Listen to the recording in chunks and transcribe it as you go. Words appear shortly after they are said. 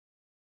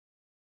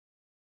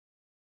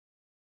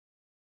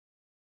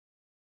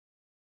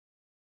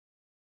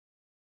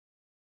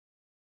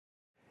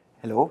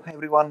Hello,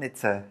 everyone.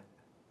 It's a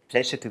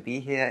pleasure to be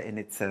here, and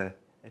it's a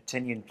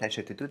genuine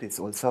pleasure to do this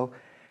also.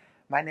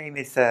 My name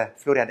is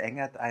Florian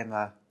Engert. I'm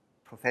a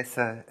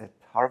professor at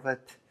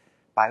Harvard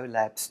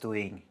Biolabs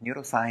doing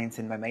neuroscience,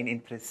 and my main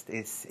interest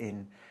is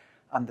in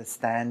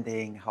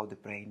understanding how the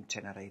brain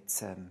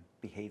generates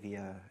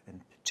behavior and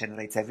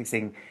generates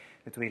everything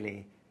that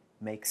really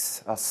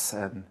makes us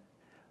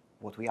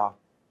what we are.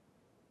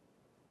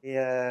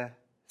 The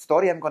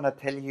story I'm going to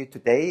tell you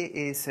today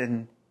is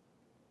an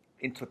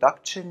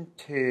introduction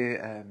to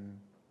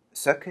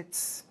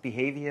circuits,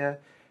 behavior,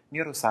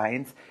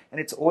 neuroscience,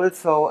 and it's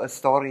also a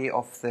story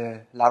of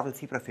the larval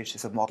zebrafish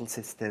as a model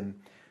system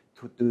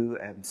to do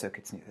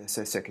circuit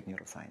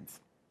neuroscience.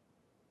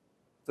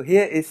 So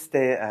here is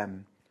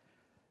the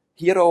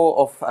hero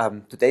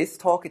of today's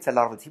talk. It's a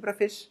larval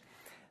zebrafish.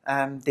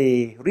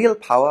 The real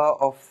power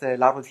of the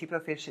larval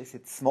zebrafish is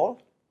it's small,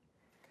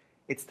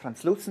 it's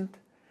translucent,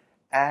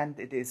 and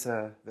it is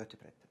a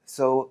vertebrate.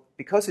 So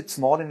because it's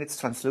small and it's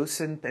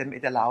translucent,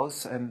 it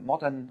allows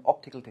modern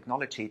optical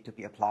technology to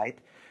be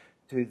applied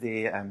to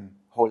the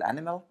whole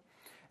animal.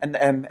 And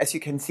as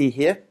you can see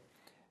here,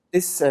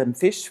 this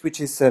fish,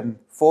 which is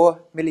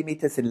 4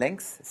 millimeters in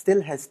length,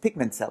 still has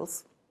pigment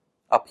cells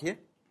up here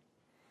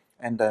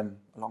and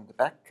along the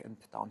back and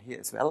down here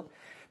as well.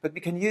 But we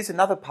can use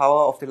another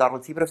power of the larval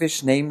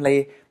zebrafish,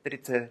 namely that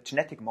it's a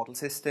genetic model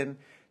system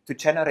to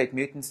generate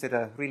mutants that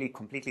are really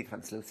completely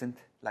translucent,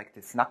 like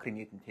this nacre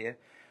mutant here.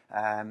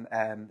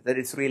 That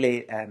is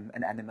really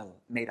an animal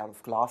made out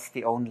of glass.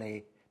 The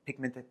only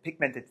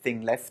pigmented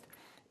thing left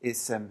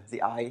is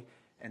the eye,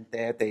 and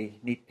there they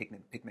need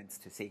pigments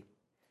to see.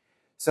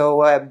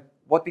 So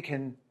what we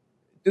can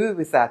do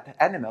with that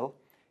animal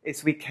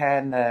is we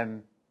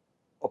can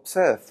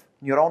observe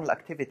neuronal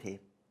activity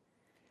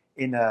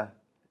in a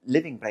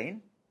living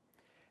brain,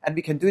 and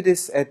we can do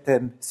this at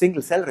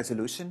single cell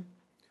resolution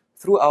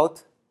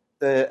throughout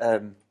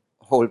the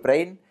whole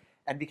brain,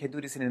 and we can do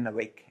this in an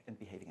awake and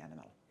behaving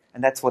animal.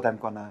 And that's what I'm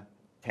going to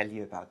tell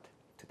you about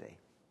today.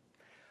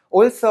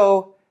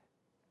 Also,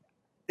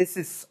 this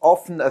is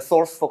often a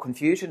source for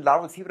confusion.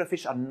 Larval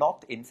zebrafish are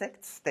not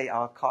insects. They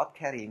are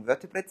card-carrying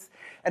vertebrates.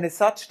 And as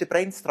such, the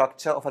brain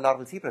structure of a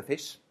larval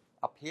zebrafish,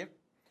 up here,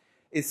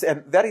 is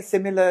very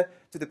similar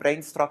to the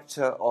brain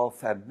structure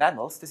of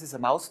mammals. This is a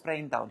mouse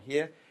brain down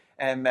here.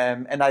 And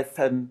I've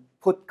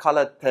put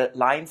colored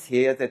lines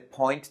here that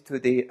point to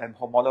the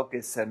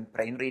homologous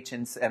brain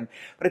regions.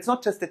 But it's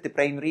not just that the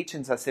brain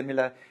regions are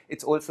similar,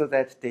 it's also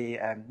that the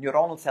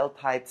neuronal cell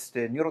types,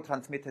 the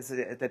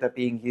neurotransmitters that are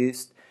being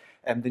used,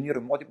 the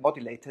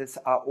neuromodulators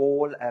are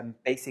all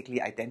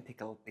basically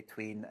identical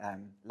between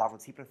larval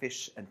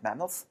zebrafish and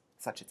mammals,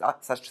 such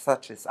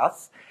as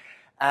us.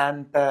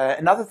 And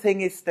another thing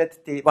is that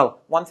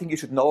one thing you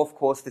should know, of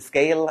course, the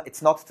scale,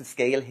 it's not the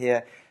scale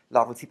here.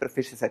 Larval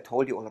zebrafish, as I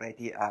told you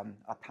already, are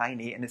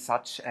tiny, and as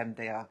such,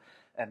 they are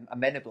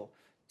amenable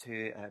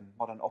to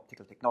modern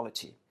optical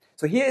technology.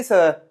 So here is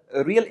a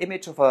real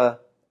image of a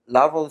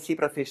larval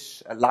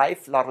zebrafish, a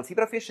live larval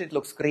zebrafish. It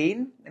looks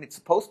green, and it's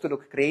supposed to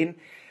look green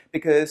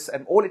because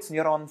all its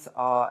neurons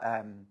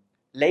are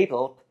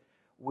labeled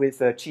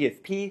with a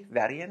GFP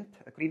variant,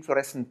 a green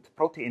fluorescent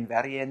protein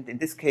variant. In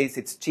this case,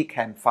 it's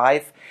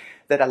GCAM5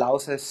 that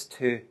allows us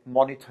to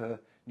monitor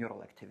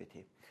neural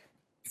activity.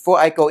 Before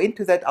I go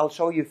into that, I'll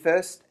show you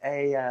first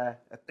a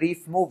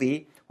brief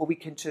movie where we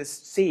can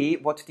just see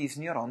what these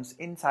neurons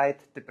inside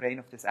the brain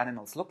of these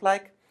animals look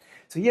like.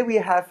 So here we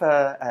have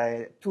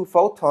a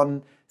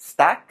 2-photon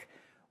stack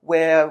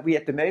where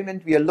at the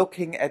moment, we are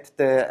looking at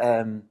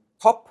the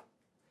top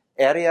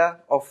area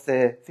of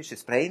the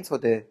fish's brain, so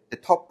the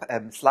top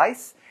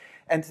slice.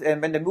 And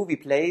when the movie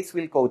plays,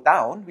 we'll go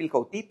down, we'll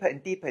go deeper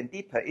and deeper and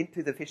deeper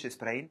into the fish's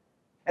brain.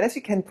 And as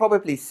you can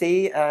probably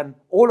see,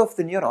 all of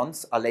the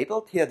neurons are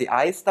labeled. Here, the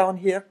eyes down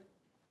here.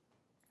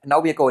 And now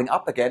we are going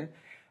up again.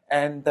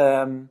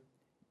 And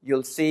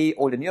you'll see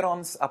all the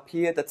neurons up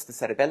here. That's the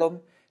cerebellum.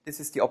 This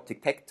is the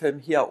optic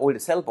tectum. Here are all the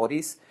cell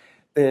bodies.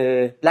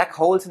 The black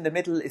holes in the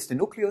middle is the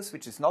nucleus,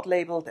 which is not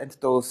labeled. And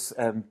those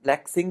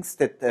black things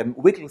that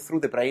wiggle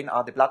through the brain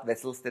are the blood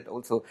vessels that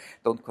also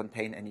don't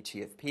contain any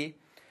GFP.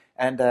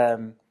 And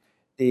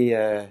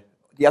the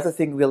other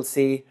thing we'll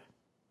see,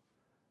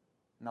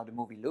 now the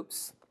movie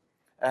loops,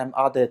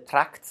 are the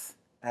tracts,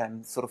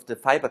 sort of the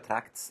fiber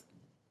tracts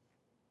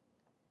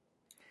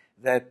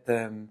that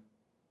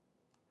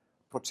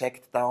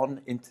project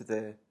down into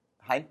the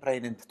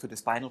hindbrain and to the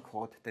spinal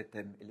cord that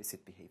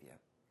elicit behavior.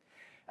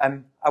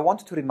 I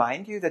want to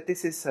remind you that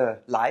this is a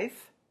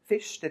live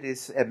fish that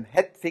is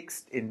head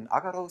fixed in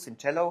agarose, in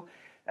jello,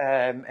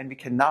 and we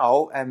can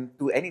now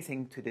do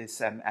anything to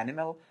this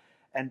animal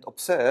and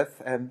observe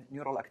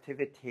neural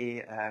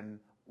activity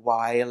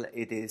while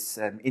it is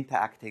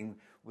interacting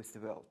with the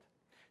world.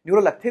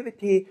 Neural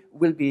activity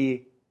will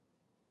be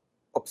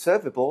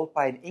observable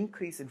by an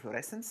increase in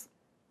fluorescence.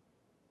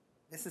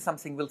 This is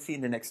something we'll see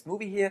in the next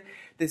movie here.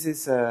 This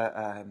is,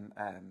 again,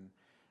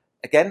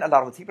 a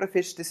larval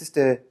zebrafish. This is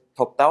the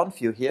top-down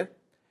view here.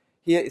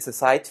 Here is a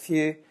side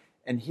view,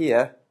 and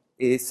here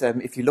is,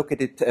 if you look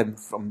at it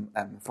from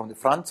the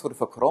front, sort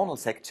of a coronal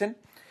section.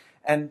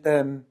 And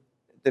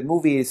the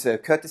movie is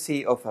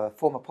courtesy of a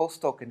former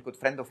postdoc and good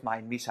friend of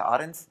mine, Misha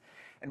Arens.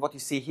 And what you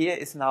see here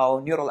is now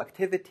neural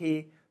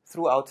activity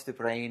throughout the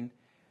brain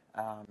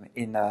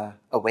in a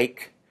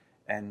awake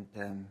and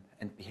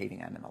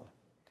behaving animal.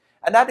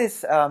 And that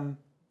is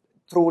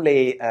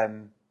truly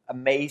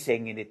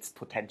amazing in its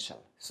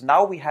potential. So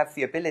now we have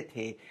the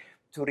ability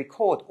to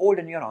record all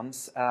the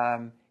neurons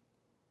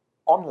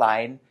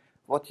online.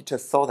 What you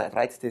just saw that,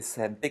 right? This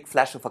big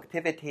flash of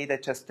activity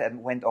that just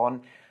went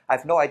on. I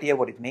have no idea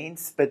what it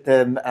means, but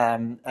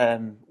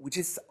which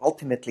is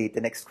ultimately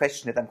the next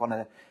question that I'm going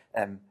to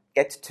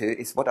get to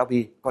is what are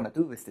we going to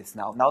do with this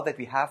now? Now that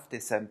we have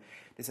this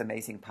this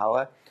amazing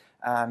power,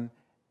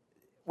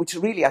 which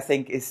really I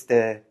think is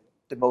the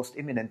most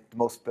imminent, the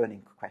most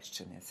burning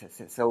question.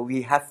 So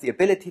we have the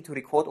ability to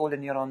record all the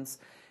neurons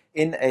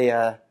in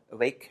a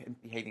awake and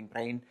behaving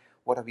brain.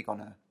 What are we going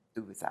to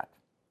do with that?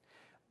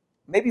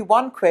 Maybe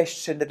one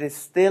question that is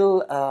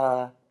still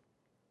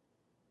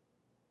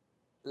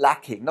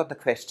lacking, not the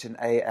question,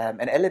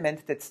 an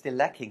element that's still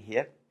lacking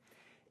here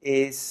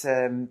is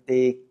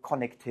the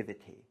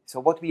connectivity. So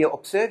what we are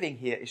observing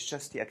here is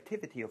just the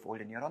activity of all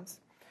the neurons.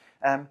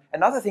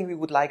 Another thing we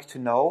would like to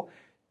know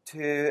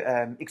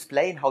to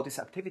explain how this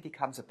activity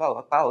comes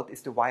about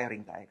is the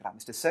wiring diagram.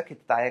 It's the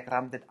circuit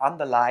diagram that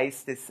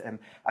underlies this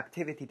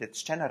activity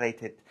that's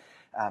generated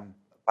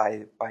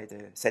by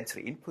the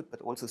sensory input,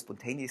 but also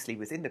spontaneously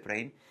within the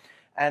brain.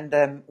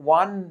 And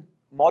one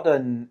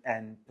modern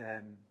and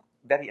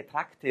very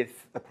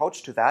attractive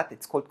approach to that,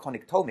 it's called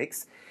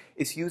connectomics,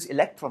 is use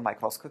electron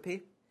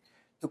microscopy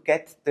to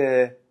get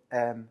the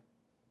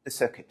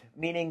circuit,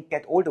 meaning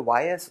get all the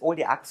wires, all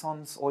the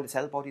axons, all the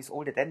cell bodies,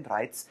 all the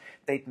dendrites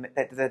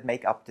that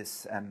make up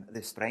this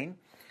brain.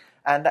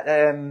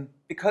 And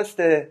because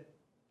the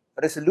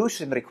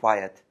resolution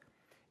required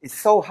is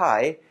so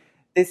high,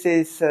 this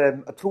is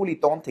a truly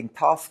daunting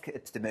task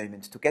at the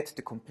moment to get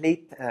the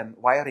complete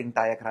wiring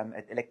diagram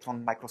at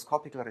electron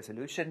microscopic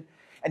resolution.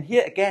 And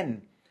here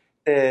again,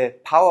 the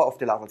power of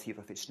the larval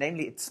zebrafish,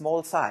 namely its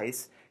small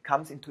size,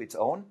 comes into its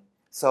own.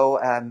 So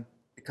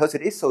because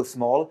it is so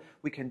small,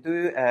 we can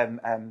do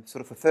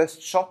sort of a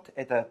first shot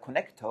at a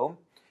connectome.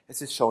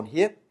 This is shown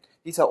here.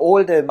 These are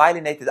all the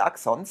myelinated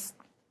axons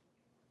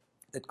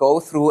that go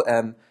through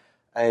a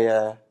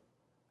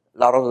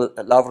larval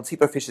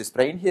zebrafish's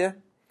brain here.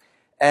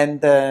 And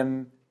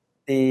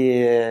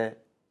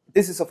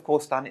this is, of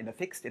course, done in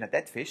a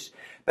dead fish.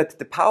 But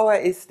the power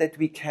is that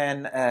we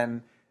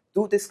can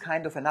do this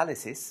kind of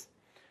analysis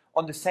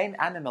on the same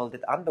animal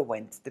that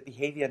underwent the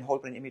behavior and whole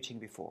brain imaging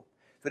before.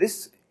 So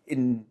this,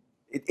 in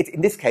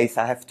this case,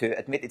 I have to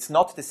admit, it's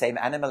not the same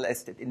animal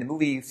as in the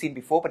movie you've seen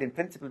before, but in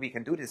principle we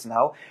can do this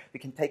now. We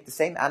can take the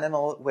same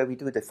animal where we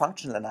do the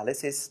functional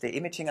analysis, the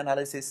imaging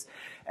analysis,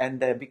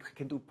 and we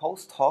can do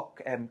post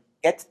hoc,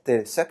 get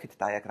the circuit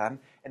diagram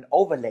and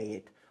overlay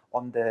it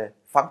on the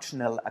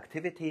functional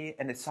activity,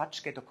 and as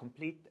such get a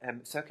complete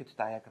circuit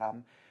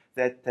diagram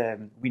that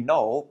we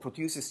know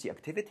produces the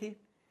activity,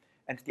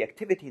 and the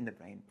activity in the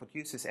brain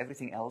produces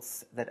everything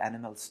else that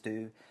animals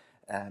do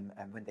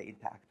when they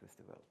interact with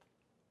the world.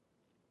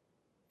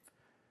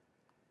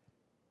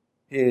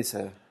 Here's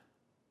a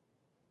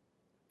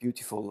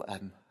beautiful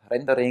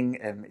rendering.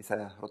 It's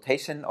a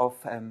rotation of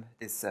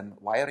this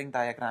wiring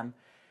diagram,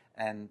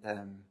 and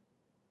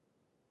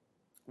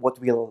what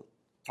we're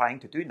trying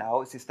to do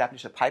now is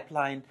establish a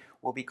pipeline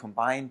where we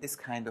combine this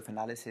kind of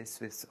analysis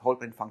with whole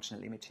brain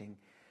functional imaging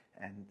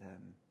and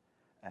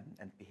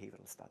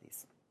behavioral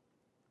studies.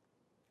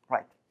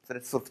 Right, so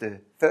that's sort of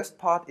the first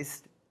part.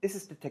 This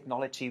is the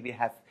technology we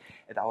have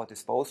at our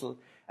disposal,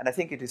 and I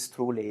think it is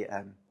truly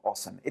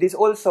awesome. It is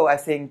also, I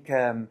think,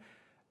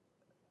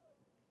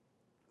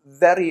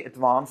 very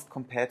advanced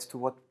compared to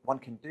what one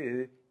can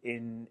do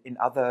in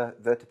other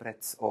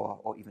vertebrates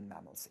or even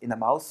mammals. In a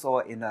mouse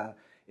or in a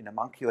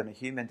monkey or in a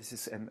human, this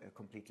is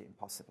completely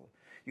impossible.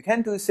 You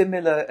can do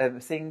similar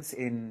things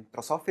in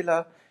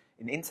Drosophila,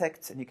 in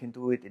insects, and you can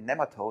do it in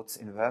nematodes,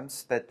 in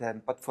worms, but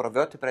for a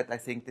vertebrate, I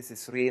think this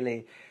is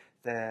really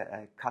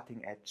the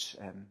cutting-edge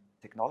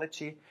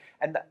technology.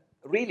 And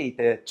really,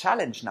 the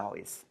challenge now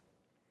is,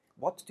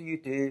 what do you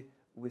do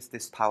with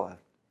this power?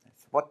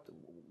 What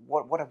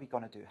are we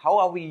going to do? How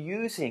are we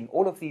using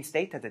all of these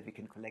data that we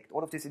can collect,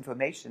 all of this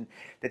information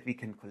that we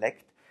can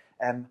collect?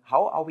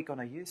 How are we going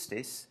to use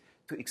this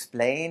to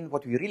explain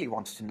what we really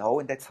want to know?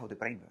 And that's how the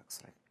brain works.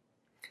 Right?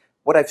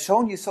 What I've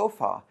shown you so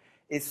far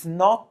is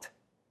not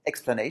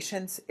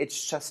explanations,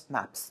 it's just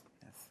maps.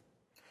 Yes.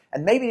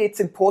 And maybe it's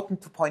important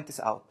to point this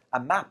out. A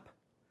map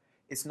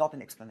is not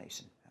an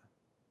explanation.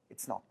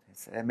 It's not.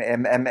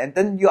 And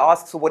then you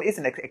ask, so what is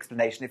an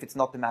explanation if it's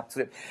not the map?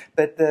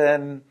 But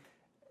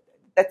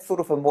that's sort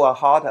of a more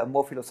harder, a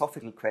more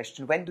philosophical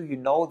question. When do you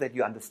know that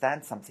you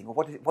understand something? Or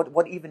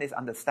what even is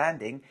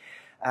understanding?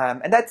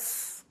 And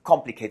that's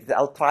complicated.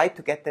 I'll try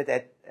to get that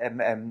at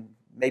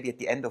maybe at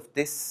the end of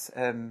this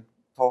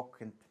talk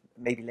and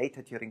maybe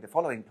later during the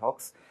following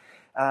talks.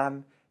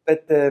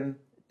 But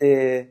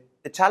the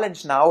the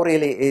challenge now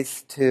really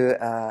is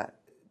to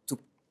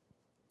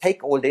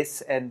take all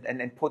this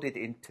and put it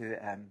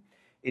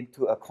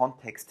into a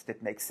context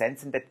that makes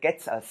sense and that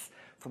gets us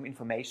from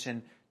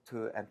information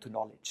to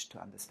knowledge, to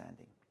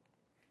understanding.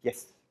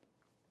 Yes.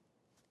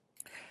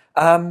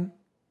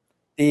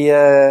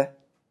 The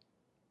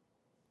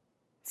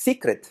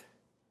secret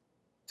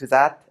to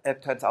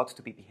that turns out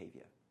to be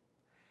behavior.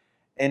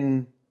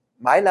 In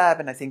my lab,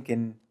 and I think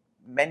in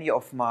many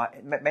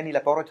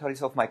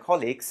laboratories of my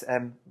colleagues,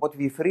 what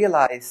we've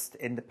realized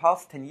in the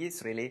past 10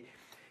 years really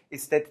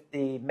is that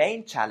the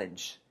main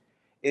challenge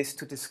is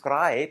to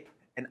describe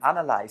and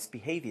analyze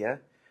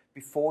behavior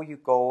before you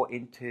go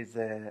into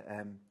the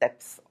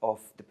depths of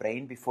the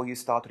brain, before you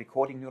start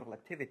recording neural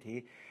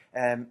activity.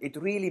 It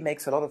really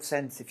makes a lot of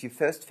sense if you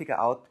first figure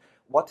out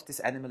what this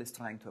animal is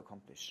trying to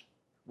accomplish.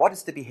 What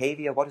is the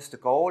behavior? What is the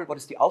goal? What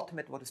is the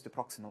ultimate? What is the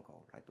proximal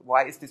goal? Right?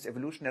 Why is this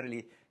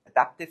evolutionarily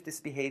adaptive, this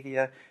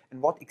behavior?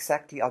 And what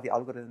exactly are the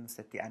algorithms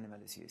that the animal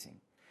is using?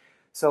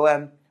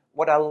 So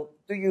what I'm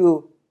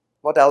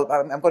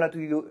going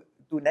to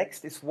do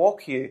next is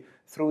walk you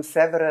through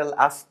several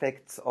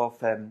aspects of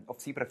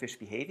zebrafish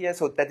behavior.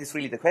 So that is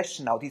really the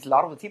question now. These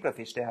larval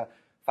zebrafish, they are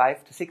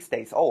 5 to 6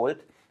 days old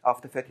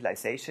after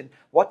fertilization.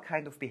 What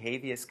kind of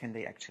behaviors can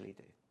they actually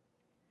do?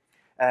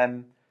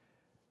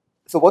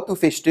 So what do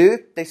fish do?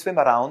 They swim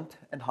around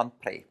and hunt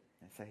prey.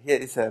 So here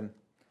is a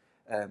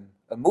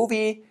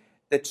movie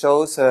that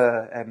shows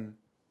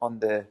on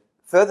the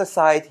further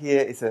side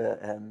here is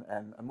a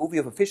movie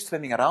of a fish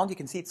swimming around. You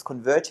can see it's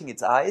converging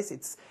its eyes.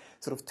 It's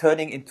sort of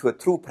turning into a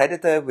true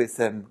predator with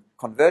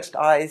converged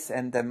eyes.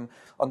 And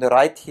on the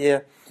right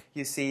here,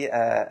 you see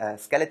a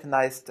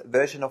skeletonized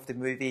version of the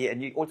movie.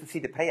 And you also see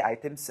the prey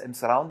items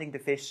surrounding the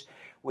fish,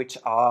 which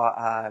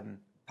are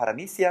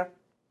paramecia,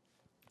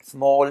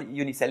 small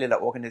unicellular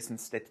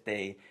organisms that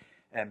they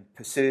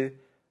pursue,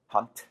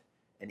 hunt,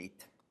 and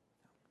eat.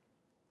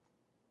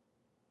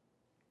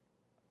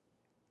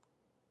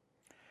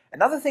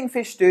 Another thing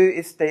fish do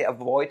is they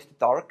avoid the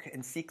dark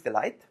and seek the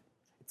light.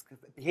 It's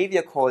a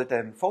behavior called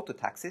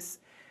phototaxis.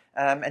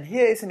 And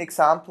here is an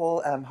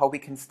example how we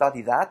can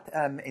study that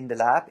in the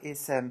lab.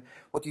 Is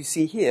what you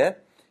see here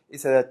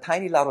is a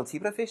tiny larval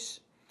zebrafish.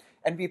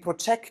 And we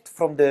project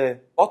from the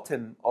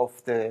bottom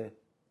of the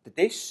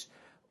dish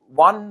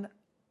one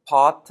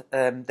part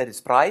that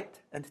is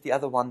bright and the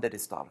other one that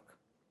is dark.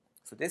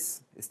 So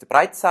this is the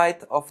bright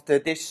side of the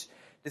dish.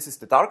 This is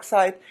the dark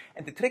side.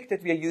 And the trick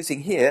that we are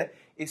using here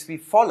is we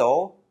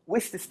follow,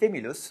 with the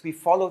stimulus, we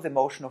follow the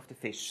motion of the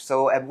fish.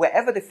 So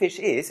wherever the fish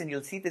is, and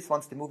you'll see this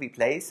once the movie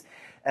plays,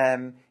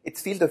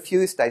 its field of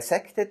view is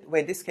dissected,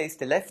 where in this case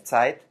the left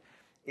side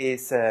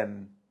is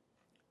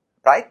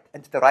bright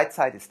and the right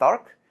side is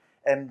dark.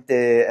 And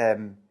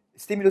the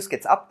stimulus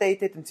gets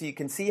updated, and so you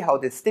can see how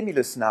the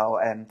stimulus now,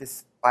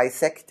 this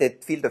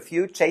bisected field of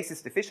view,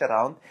 chases the fish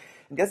around.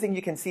 And the other thing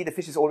you can see, the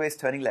fish is always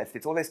turning left.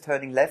 It's always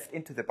turning left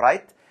into the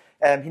bright.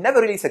 He never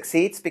really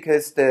succeeds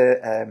because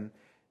the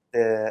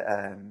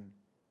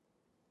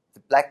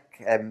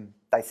black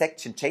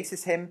dissection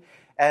chases him,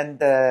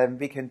 and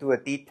we can do a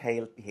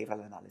detailed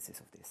behavioral analysis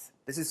of this.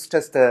 This is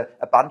just a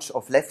bunch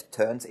of left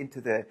turns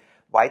into the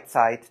white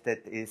side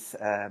that is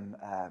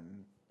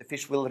the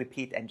fish will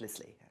repeat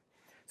endlessly.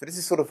 So this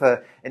is sort of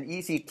an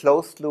easy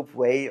closed-loop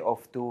way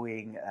of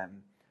doing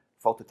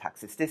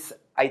phototaxis. This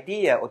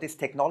idea or this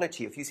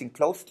technology of using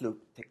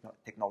closed-loop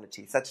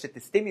technology, such that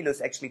the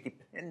stimulus actually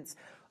depends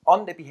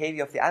on the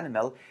behavior of the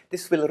animal,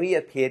 this will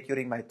reappear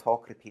during my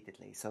talk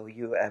repeatedly. So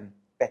you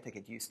better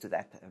get used to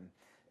that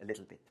a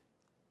little bit.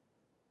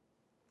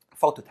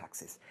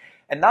 Phototaxis.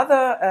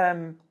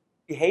 Another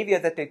behavior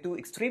that they do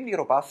extremely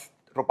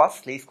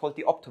robustly is called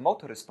the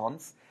optomotor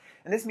response.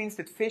 And this means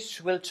that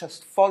fish will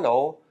just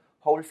follow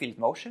whole field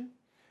motion.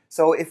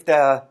 So if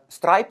there are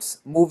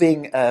stripes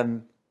moving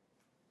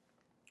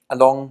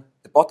along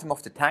the bottom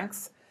of the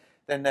tanks,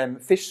 then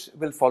fish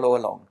will follow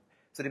along.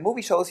 So the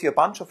movie shows you a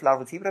bunch of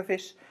larval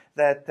zebrafish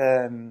that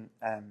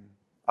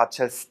are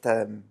just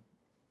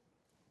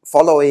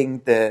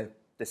following the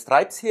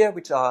stripes here,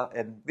 which are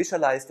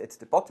visualized at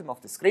the bottom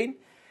of the screen.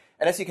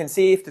 And as you can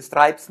see, if the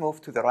stripes move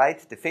to the right,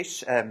 the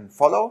fish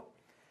follow.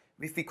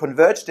 If we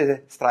converge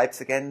the stripes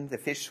again, the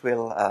fish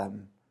will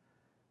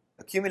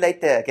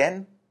accumulate there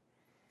again.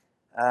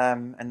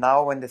 And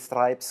now when the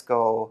stripes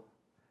go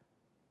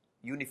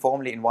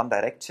uniformly in one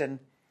direction,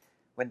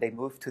 when they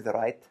move to the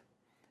right,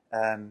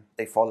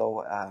 they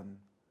follow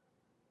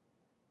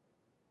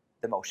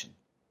the motion.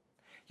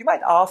 You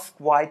might ask,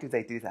 why do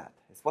they do that?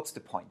 What's the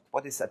point?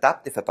 What is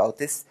adaptive about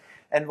this?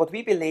 And what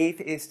we believe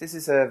is this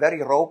is a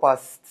very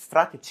robust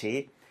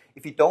strategy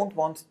if you don't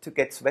want to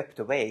get swept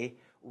away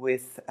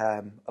with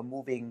a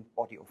moving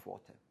body of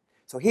water.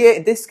 So here,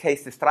 in this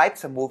case, the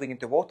stripes are moving and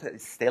the water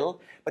is still,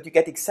 but you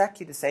get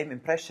exactly the same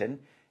impression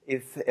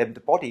if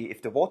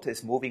the water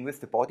is moving with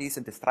the bodies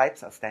and the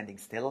stripes are standing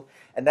still.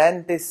 And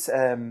then this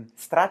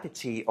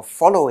strategy of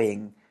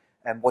following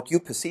what you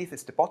perceive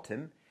as the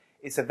bottom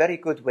is a very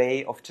good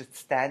way of just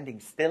standing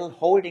still,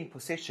 holding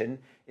position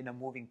in a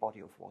moving body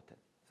of water.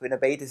 So in a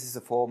way, this is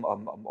a form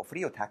of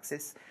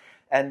rheotaxis.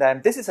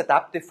 And this is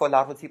adaptive for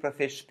larval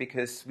zebrafish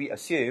because we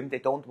assume they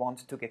don't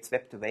want to get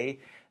swept away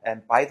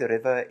by the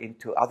river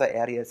into other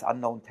areas,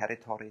 unknown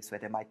territories where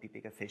there might be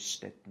bigger fish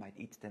that might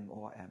eat them,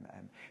 or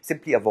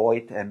simply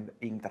avoid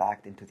being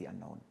dragged into the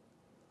unknown.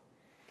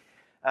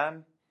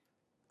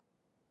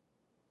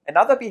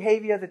 Another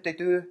behavior that they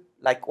do,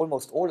 like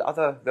almost all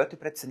other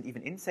vertebrates and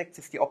even insects,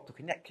 is the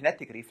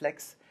optokinetic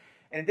reflex.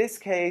 And in this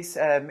case,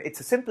 it's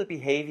a simple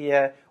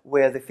behavior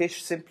where the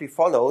fish simply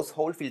follows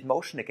whole field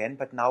motion again,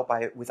 but now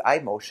with eye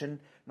motion,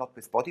 not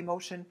with body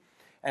motion.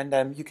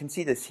 And you can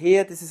see this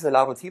here. This is a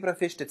larval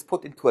zebrafish that's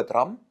put into a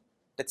drum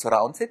that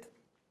surrounds it,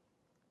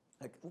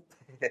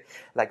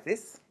 like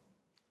this.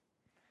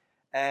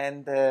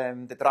 And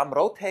the drum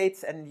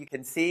rotates, and you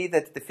can see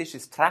that the fish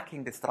is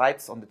tracking the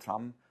stripes on the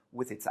drum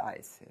with its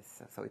eyes.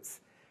 Yes. So it's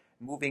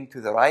moving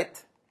to the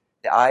right,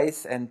 the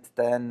eyes, and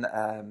then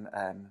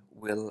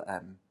will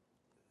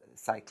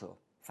cycle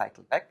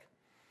back.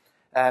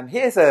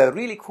 Here's a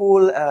really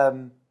cool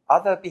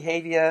other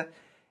behavior.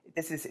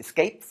 This is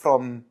escape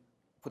from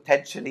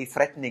potentially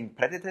threatening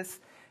predators.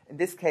 In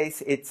this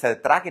case, it's a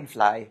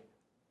dragonfly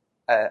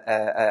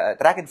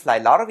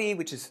larvae,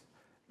 which is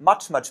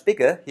much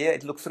bigger. Here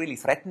it looks really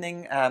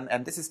threatening,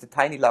 and this is the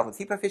tiny larval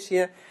zebrafish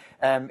here.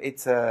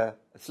 It's a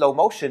slow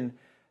motion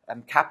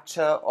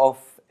capture of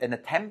an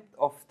attempt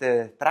of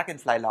the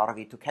dragonfly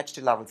larvae to catch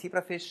the larval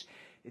zebrafish.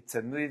 It's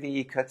a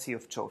movie courtesy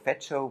of Joe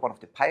Feccio, one of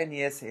the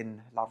pioneers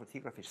in larval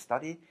zebrafish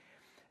study.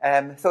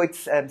 So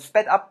it's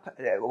sped up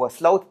or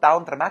slowed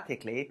down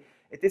dramatically.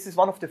 This is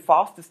one of the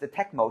fastest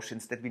attack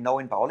motions that we know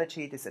in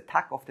biology. This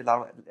attack of the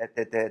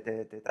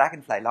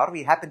dragonfly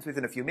larvae happens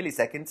within a few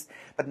milliseconds,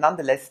 but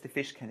nonetheless the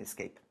fish can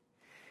escape.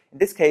 In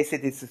this case,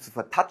 it is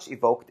a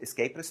touch-evoked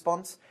escape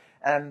response.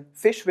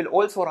 Fish will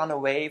also run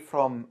away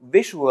from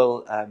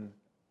visually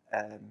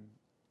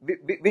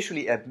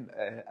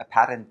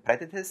apparent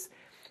predators.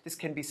 This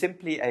can be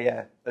simply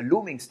a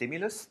looming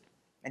stimulus.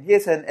 And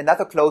here's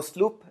another closed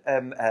loop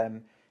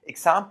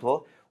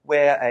example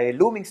where a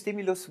looming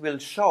stimulus will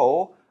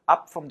show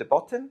up from the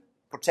bottom,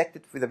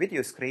 projected with a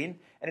video screen,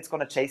 and it's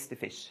going to chase the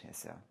fish.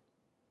 Yes,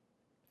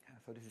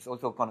 so this is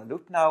also going to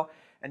loop now,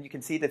 and you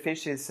can see the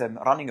fish is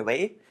running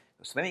away,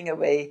 swimming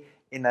away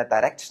in a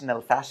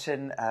directional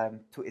fashion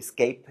to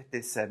escape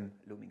this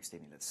looming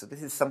stimulus. So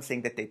this is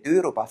something that they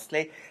do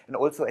robustly, and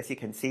also, as you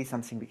can see,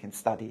 something we can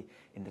study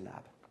in the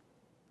lab.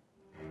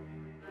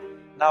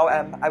 Now,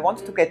 I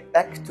want to get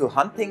back to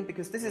hunting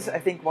because this is, I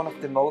think, one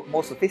of the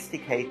more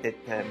sophisticated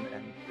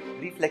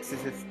reflexes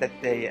that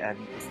they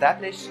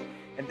establish.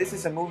 And this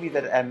is a movie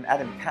that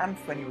Adam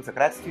Kampf, when he was a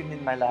grad student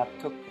in my lab,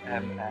 took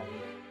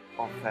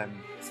of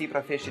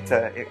zebrafish. It's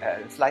a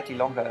slightly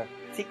longer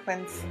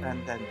sequence,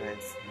 and then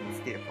there's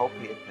the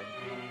appropriate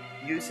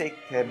music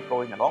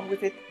going along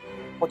with it.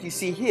 What you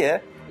see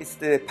here is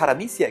the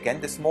paramecia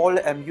again, the small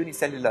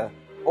unicellular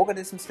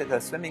organisms that are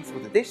swimming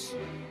through the dish,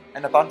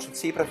 and a bunch of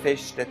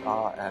zebrafish that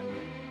are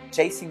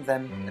chasing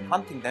them and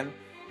hunting them.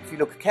 If you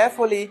look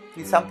carefully,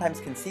 you sometimes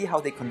can see how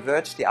they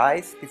converge the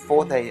eyes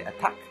before they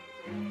attack.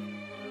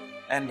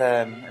 And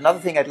another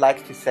thing I'd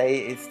like to say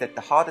is that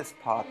the hardest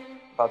part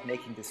about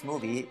making this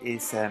movie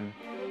is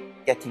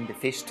getting the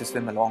fish to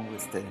swim along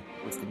with the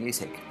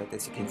music. But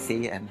as you can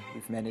see,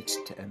 we've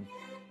managed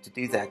to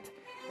do that.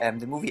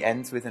 The movie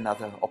ends with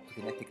another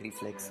optokinetic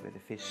reflex where the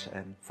fish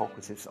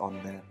focuses on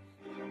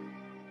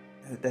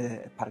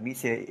the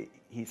paramecia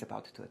he's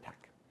about to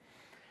attack.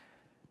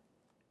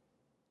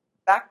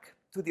 Back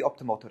to the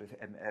optomotor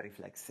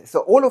reflex.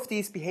 So all of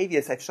these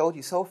behaviors I've showed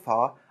you so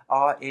far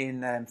are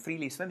in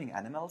freely swimming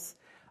animals.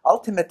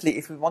 Ultimately,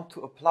 if we want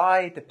to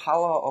apply the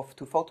power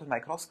to photon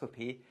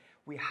microscopy,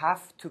 we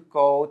have to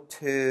go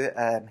to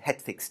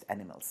head-fixed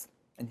animals.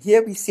 And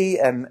here we see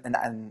a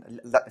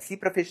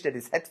zebrafish that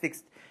is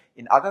head-fixed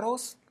in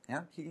agarose.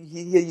 Yeah?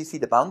 Here you see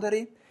the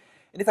boundary.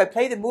 And if I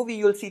play the movie,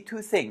 you'll see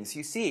two things.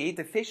 You see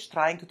the fish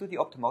trying to do the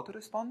optomotor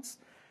response.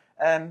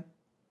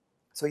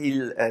 So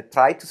he'll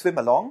try to swim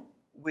along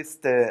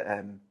with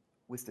the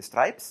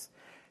stripes.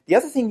 The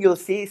other thing you'll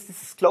see is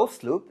this is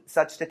closed loop,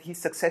 such that he's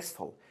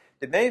successful.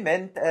 The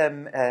moment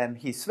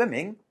he's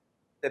swimming,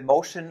 the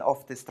motion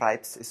of the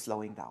stripes is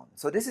slowing down.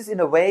 So this is,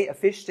 in a way, a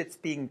fish that's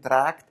being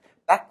dragged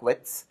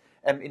backwards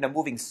in a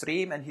moving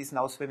stream, and he's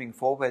now swimming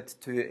forward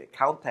to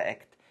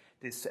counteract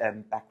this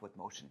backward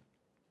motion.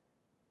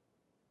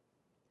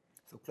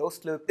 So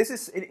closed loop. This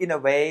is, in a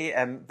way,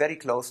 very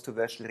close to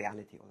virtual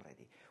reality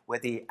already, where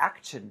the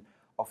action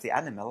of the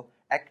animal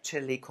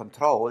actually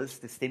controls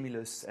the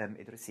stimulus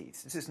it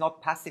receives. This is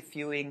not passive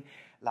viewing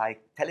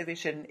like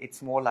television.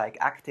 It's more like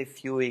active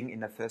viewing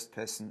in a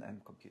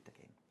first-person computer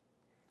game.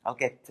 I'll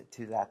get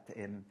to that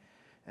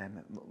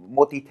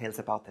more details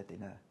about that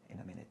in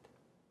a minute.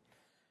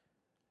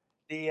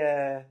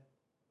 The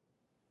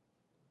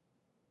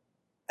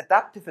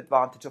adaptive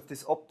advantage of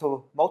this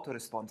optomotor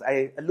response,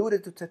 I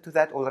alluded to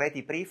that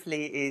already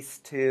briefly, is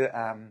to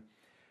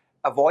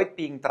avoid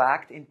being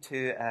dragged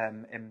into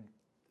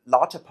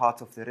larger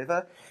parts of the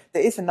river.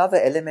 There is another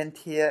element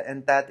here,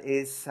 and that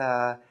is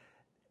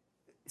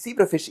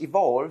zebrafish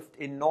evolved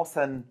in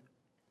northern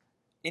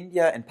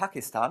India and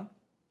Pakistan.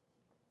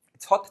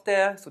 It's hot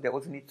there, so they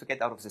also need to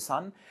get out of the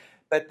sun.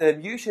 But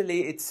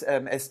usually it's,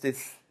 as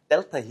this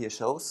delta here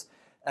shows,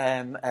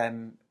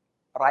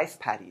 rice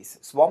paddies,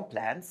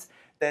 swamplands,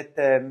 that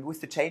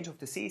with the change of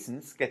the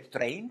seasons get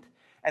drained.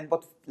 And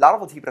what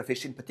larval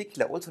zebrafish in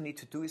particular also need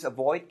to do is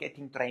avoid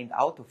getting drained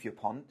out of your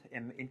pond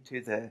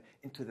into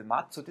the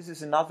mud. So this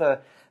is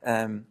another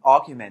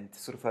argument,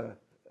 sort of a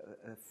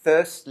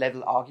first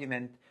level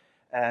argument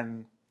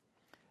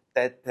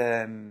that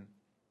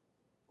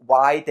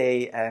why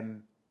they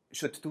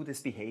should do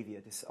this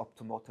behavior, this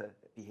optomotor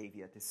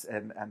behavior, this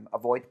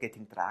avoid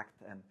getting dragged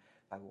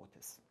by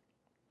waters.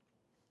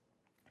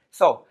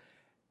 So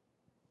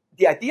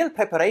the ideal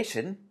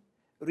preparation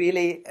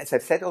really, as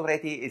I've said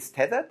already, is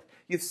tethered.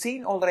 You've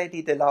seen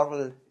already the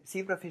larval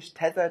zebrafish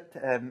tethered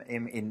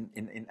in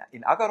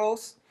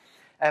agarose.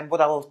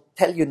 What I'll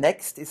tell you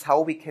next is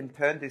how we can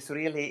turn this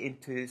really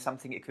into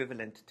something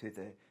equivalent to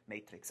the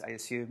matrix. I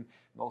assume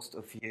most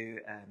of you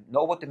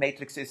know what the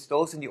matrix is.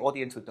 Those in the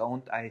audience who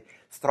don't, I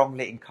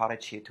strongly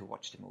encourage you to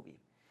watch the movie.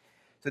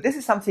 So this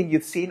is something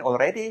you've seen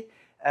already.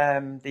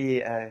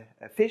 The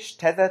fish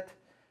tethered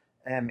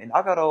in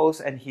agarose,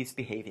 and he's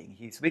behaving.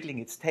 He's wiggling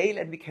its tail,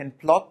 and we can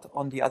plot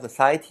on the other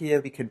side here,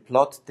 we can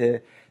plot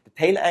the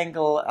tail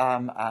angle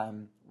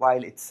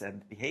while it's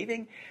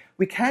behaving.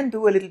 We can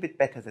do a little bit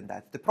better than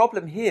that. The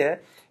problem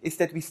here is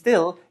that we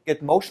still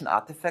get motion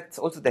artifacts.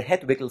 Also, the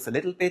head wiggles a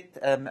little bit.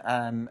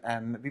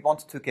 We want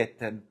to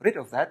get rid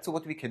of that. So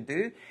what we can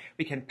do,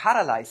 we can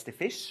paralyze the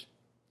fish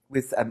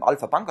with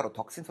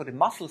alpha-bungarotoxin, so the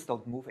muscles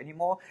don't move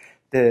anymore.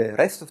 The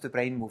rest of the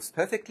brain moves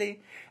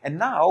perfectly. And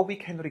now we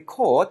can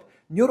record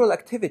neural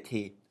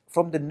activity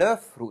from the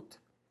nerve root,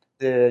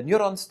 the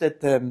neurons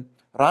that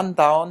run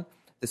down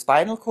the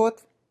spinal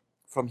cord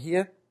from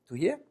here to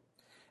here.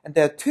 And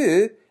there are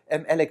two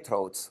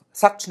electrodes,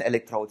 suction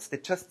electrodes,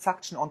 that just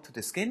suction onto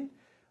the skin,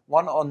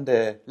 one on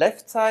the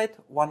left side,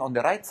 one on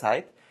the right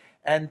side.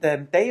 And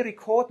they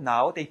record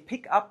now, they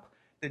pick up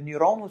the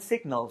neuronal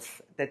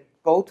signals that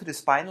go to the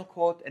spinal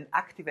cord and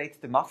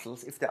activate the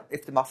muscles if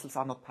the muscles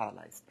are not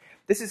paralyzed.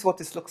 This is what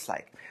this looks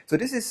like. So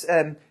this is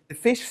the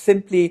fish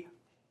simply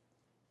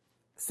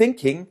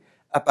thinking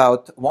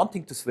about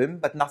wanting to swim,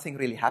 but nothing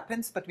really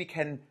happens. But we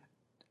can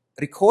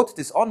record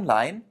this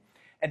online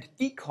and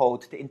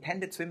decode the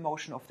intended swim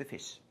motion of the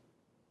fish.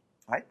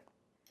 Right?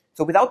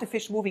 So without the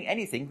fish moving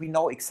anything, we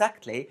know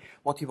exactly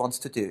what he wants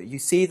to do. You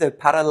see the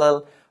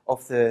parallel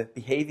of the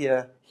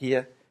behavior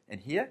here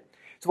and here.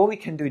 So what we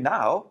can do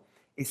now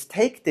is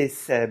take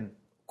this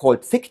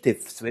called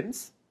fictive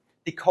swims,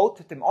 decode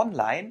them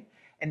online,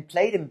 and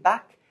play them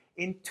back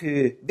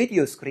into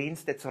video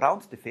screens that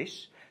surround the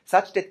fish,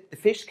 such that the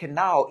fish can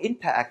now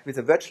interact with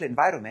a virtual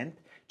environment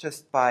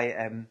just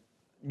by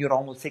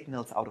neuronal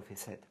signals out of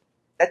his head.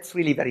 That's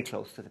really very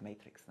close to the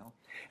matrix now.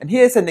 And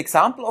here's an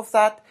example of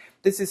that.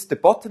 This is the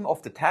bottom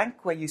of the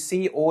tank where you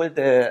see all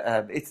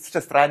the, it's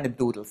just random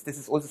doodles. This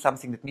is also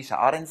something that Misha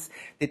Arens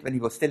did when he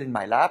was still in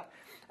my lab.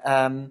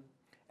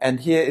 And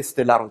here is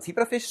the larval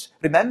zebrafish.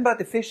 Remember,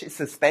 the fish is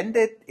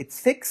suspended, it's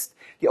fixed.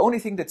 The only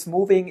thing that's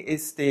moving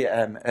is the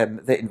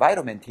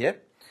environment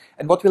here.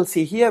 And what we'll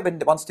see here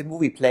once the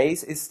movie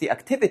plays is the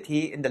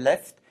activity in the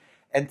left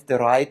and the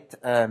right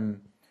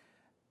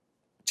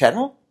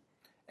channel.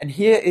 And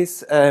here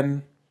is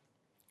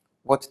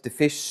what the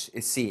fish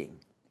is seeing.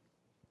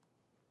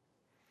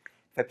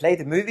 If I play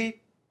the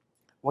movie,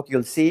 what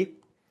you'll see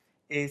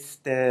is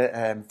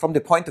from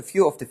the point of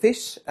view of the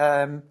fish,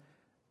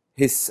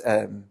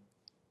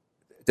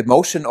 the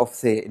motion of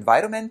the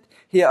environment.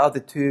 Here are the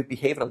two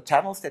behavioral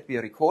channels that we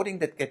are recording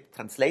that get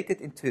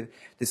translated into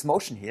this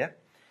motion here.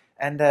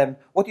 And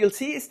what you'll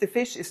see is the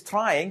fish is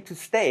trying to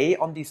stay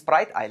on these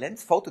bright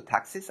islands,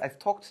 phototaxis. I've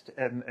talked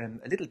a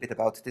little bit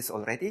about this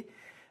already.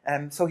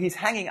 So he's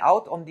hanging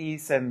out on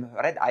these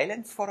red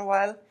islands for a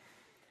while.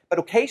 But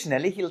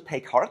occasionally he'll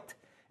take heart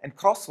and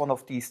cross one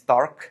of these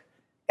dark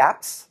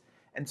gaps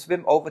and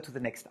swim over to the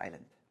next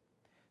island.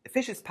 The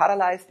fish is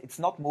paralyzed, it's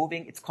not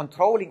moving, it's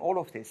controlling all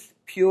of this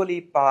purely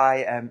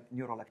by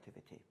neural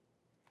activity.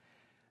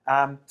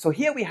 So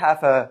here we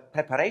have a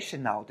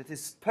preparation now that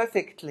is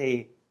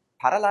perfectly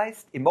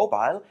paralyzed,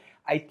 immobile,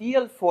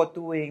 ideal for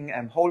doing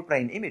whole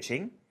brain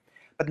imaging,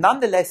 but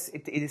nonetheless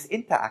it is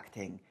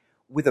interacting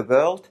with a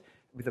world,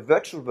 with a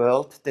virtual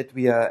world that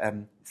we are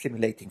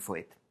simulating for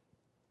it.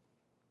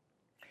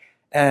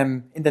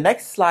 In the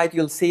next slide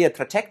you'll see a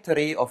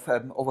trajectory of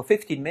over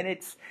 15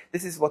 minutes.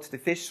 This is what the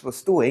fish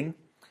was doing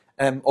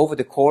over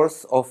the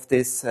course of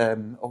this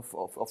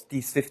of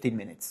these 15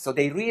 minutes. So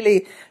they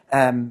really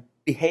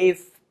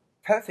behave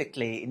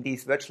perfectly in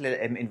these virtual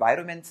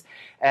environments.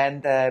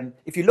 And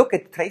if you look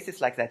at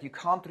traces like that, you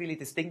can't really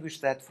distinguish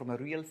that from a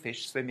real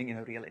fish swimming in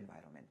a real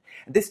environment.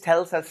 And this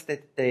tells us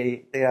that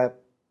they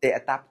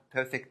adapt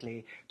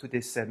perfectly to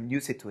these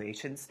new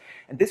situations.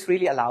 And this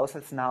really allows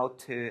us now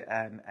to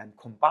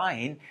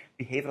combine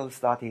behavioral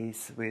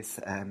studies with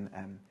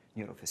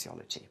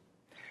neurophysiology.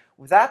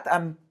 With that,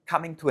 I'm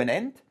coming to an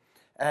end.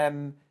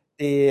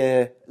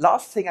 The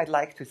last thing I'd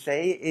like to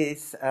say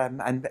is,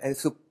 and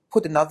so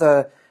put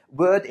another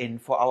word in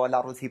for our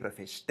larval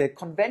zebrafish. The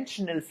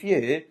conventional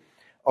view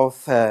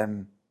of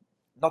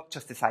not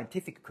just the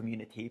scientific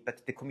community,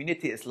 but the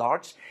community as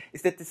large,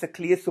 is that there's a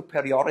clear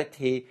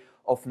superiority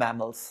of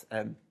mammals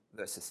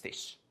versus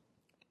fish,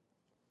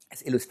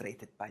 as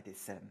illustrated by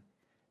this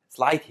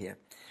slide here.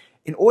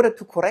 In order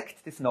to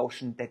correct this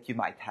notion that you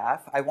might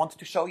have, I want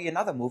to show you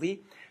another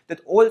movie that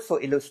also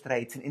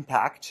illustrates an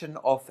interaction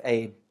of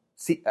a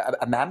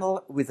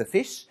mammal with a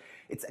fish.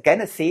 It's again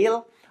a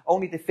seal,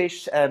 only the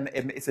fish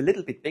is a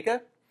little bit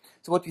bigger.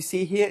 So what you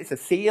see here is a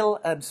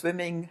seal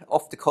swimming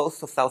off the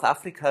coast of South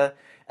Africa,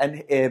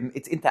 and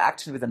its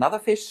interaction with another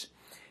fish.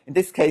 In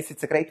this case,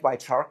 it's a great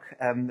white shark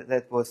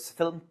that was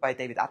filmed by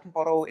David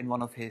Attenborough in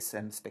one of his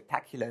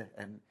spectacular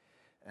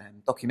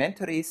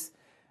documentaries.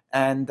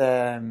 And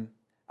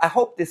I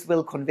hope this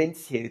will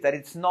convince you that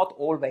it's not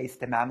always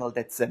the mammal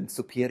that's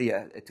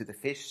superior to the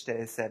fish.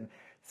 There's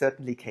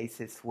certainly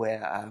cases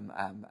where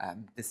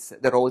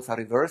the roles are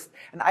reversed.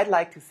 And I'd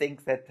like to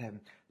think that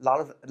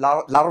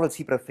larval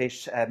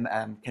zebrafish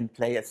can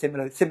play a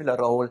similar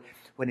role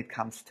when it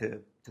comes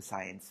to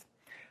science.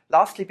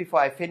 Lastly,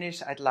 before I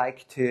finish, I'd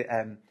like to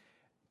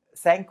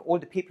thank all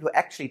the people who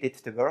actually did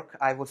the work.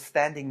 I was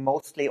standing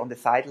mostly on the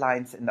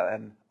sidelines and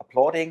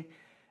applauding.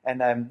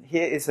 And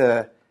here is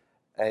two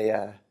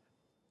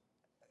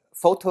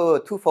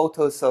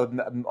photos of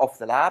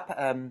the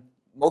lab.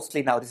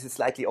 Mostly now, this is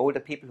slightly older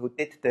people who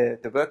did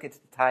the work at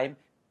the time.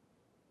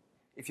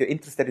 If you're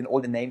interested in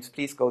all the names,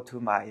 please go to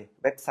my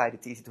website.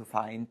 It's easy to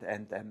find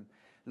and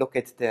look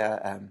at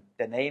their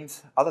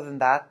names. Other than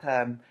that,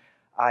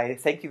 I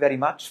thank you very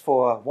much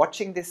for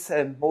watching this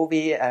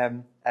movie,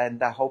 and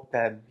I hope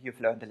you've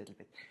learned a little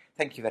bit.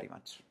 Thank you very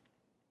much.